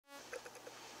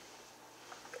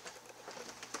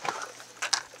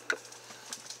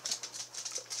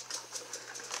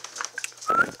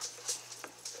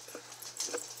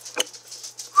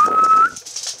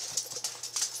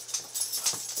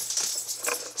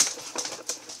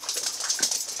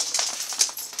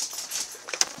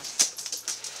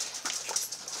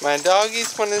My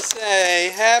doggies want to say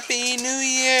Happy New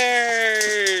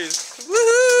Year's!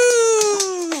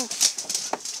 Woohoo!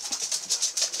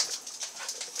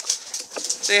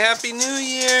 Say Happy New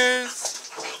Year's!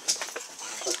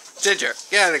 Ginger,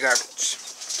 get out of the garbage.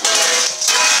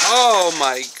 Oh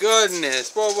my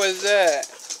goodness, what was that?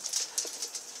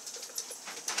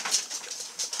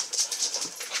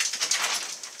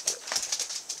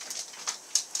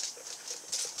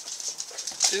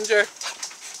 Ginger.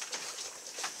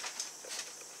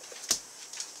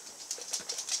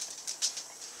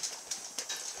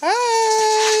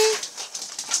 Hi!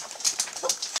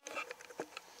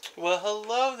 Well,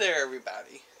 hello there,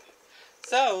 everybody.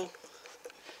 So,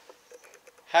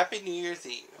 Happy New Year's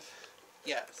Eve.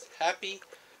 Yes, Happy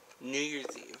New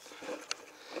Year's Eve.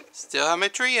 Still have my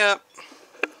tree up.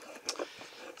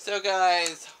 So,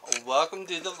 guys, welcome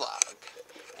to the vlog.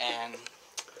 And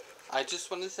I just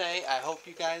want to say, I hope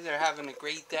you guys are having a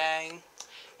great day.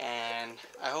 And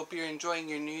I hope you're enjoying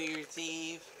your New Year's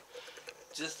Eve.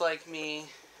 Just like me.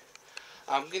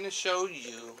 I'm going to show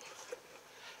you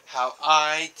how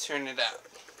I turn it out.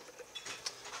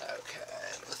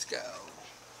 Okay, let's go.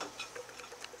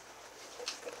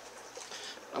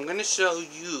 I'm going to show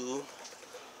you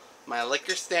my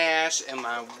liquor stash and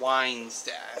my wine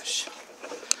stash.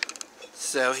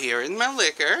 So here is my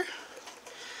liquor.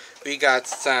 We got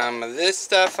some of this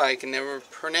stuff, I can never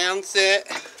pronounce it.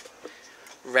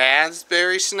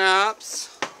 Raspberry schnapps.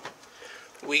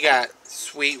 We got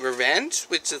Sweet Revenge,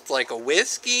 which is like a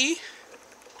whiskey.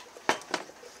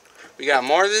 We got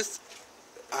more of this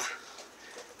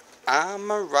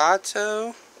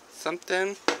Amaretto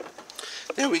something.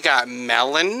 Then we got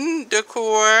Melon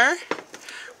Decor.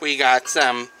 We got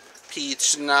some peach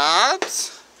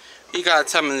schnapps. We got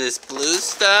some of this blue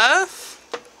stuff.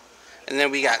 And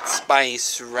then we got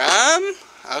spice rum.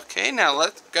 Okay, now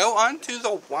let's go on to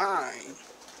the wine.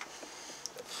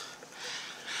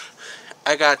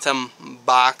 I got some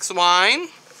box wine.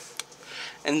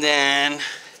 And then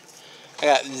I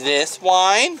got this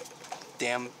wine.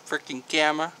 Damn freaking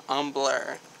camera on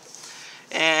blur.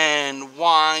 And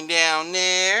wine down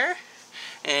there.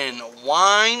 And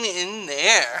wine in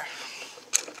there.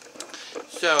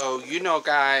 So, you know,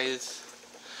 guys,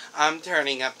 I'm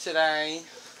turning up today.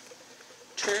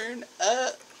 Turn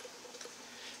up.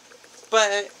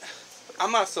 But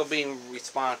I'm also being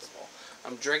responsible.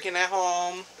 I'm drinking at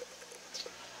home.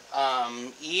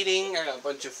 Eating. I got a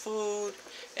bunch of food.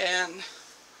 And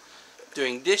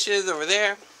doing dishes over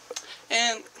there.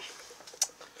 And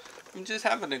I'm just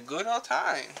having a good old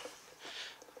time.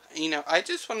 You know, I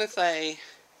just want to say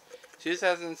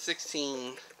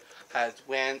 2016 has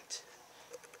went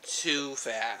too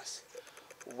fast.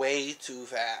 Way too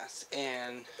fast.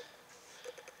 And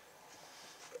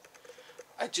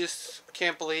I just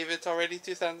can't believe it's already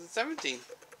 2017.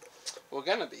 We're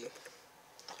gonna be.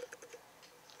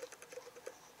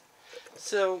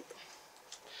 So,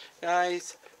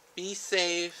 guys, be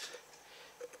safe,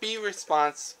 be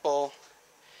responsible,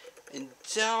 and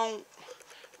don't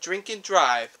drink and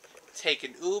drive. Take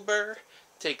an Uber,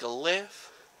 take a Lyft,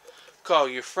 call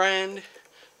your friend,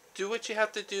 do what you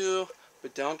have to do,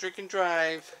 but don't drink and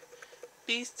drive.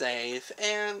 Be safe,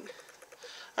 and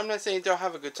I'm not saying don't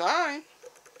have a good time.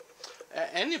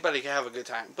 Anybody can have a good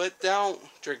time, but don't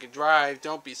drink and drive,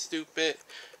 don't be stupid,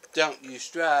 don't use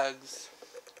drugs.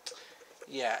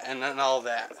 Yeah, and all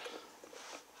that.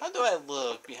 How do I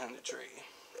look behind the tree?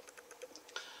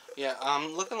 Yeah,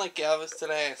 I'm looking like Elvis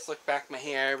today. I slicked back my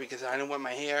hair because I don't want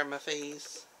my hair in my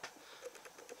face.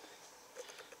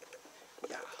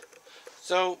 Yeah.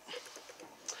 So,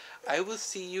 I will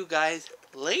see you guys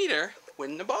later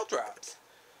when the ball drops.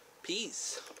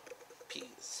 Peace.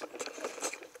 Peace.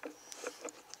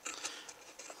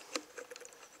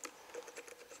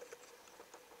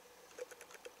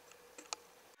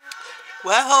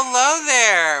 Well, hello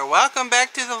there. Welcome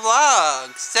back to the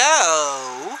vlog. So,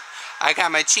 I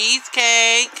got my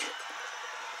cheesecake.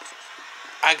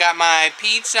 I got my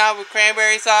peach shot with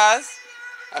cranberry sauce.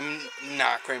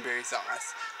 Not cranberry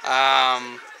sauce.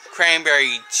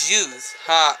 Cranberry juice.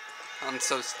 Ha. I'm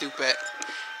so stupid.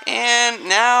 And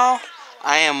now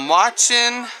I am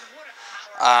watching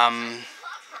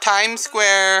Times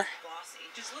Square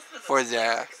for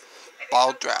the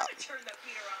ball drop.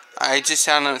 I just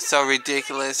sounded so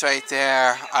ridiculous right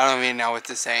there. I don't even know what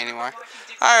to say anymore.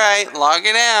 Alright,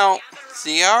 logging out.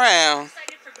 See you around.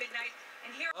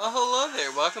 Oh, hello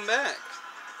there. Welcome back.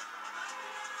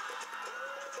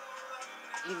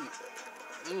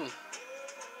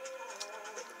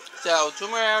 So, 2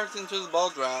 more hours into the ball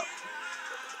drop.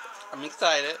 I'm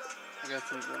excited. I got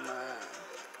something in my eye.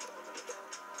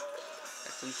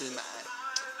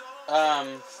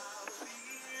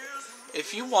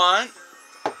 If you want,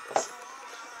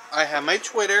 I have my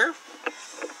Twitter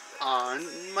on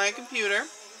my computer.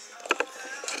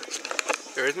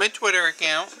 There's my Twitter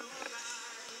account.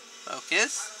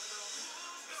 Focus.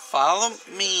 Follow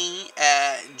me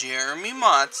at Jeremy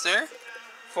Monster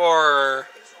for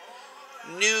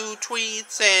new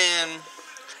tweets and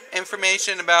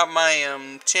information about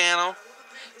my channel.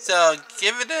 So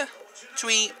give it a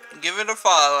tweet, give it a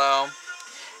follow,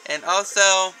 and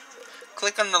also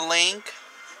click on the link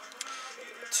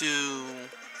to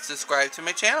subscribe to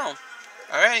my channel.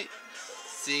 Alright,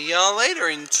 see y'all later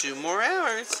in 2 more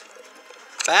hours.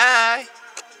 Bye!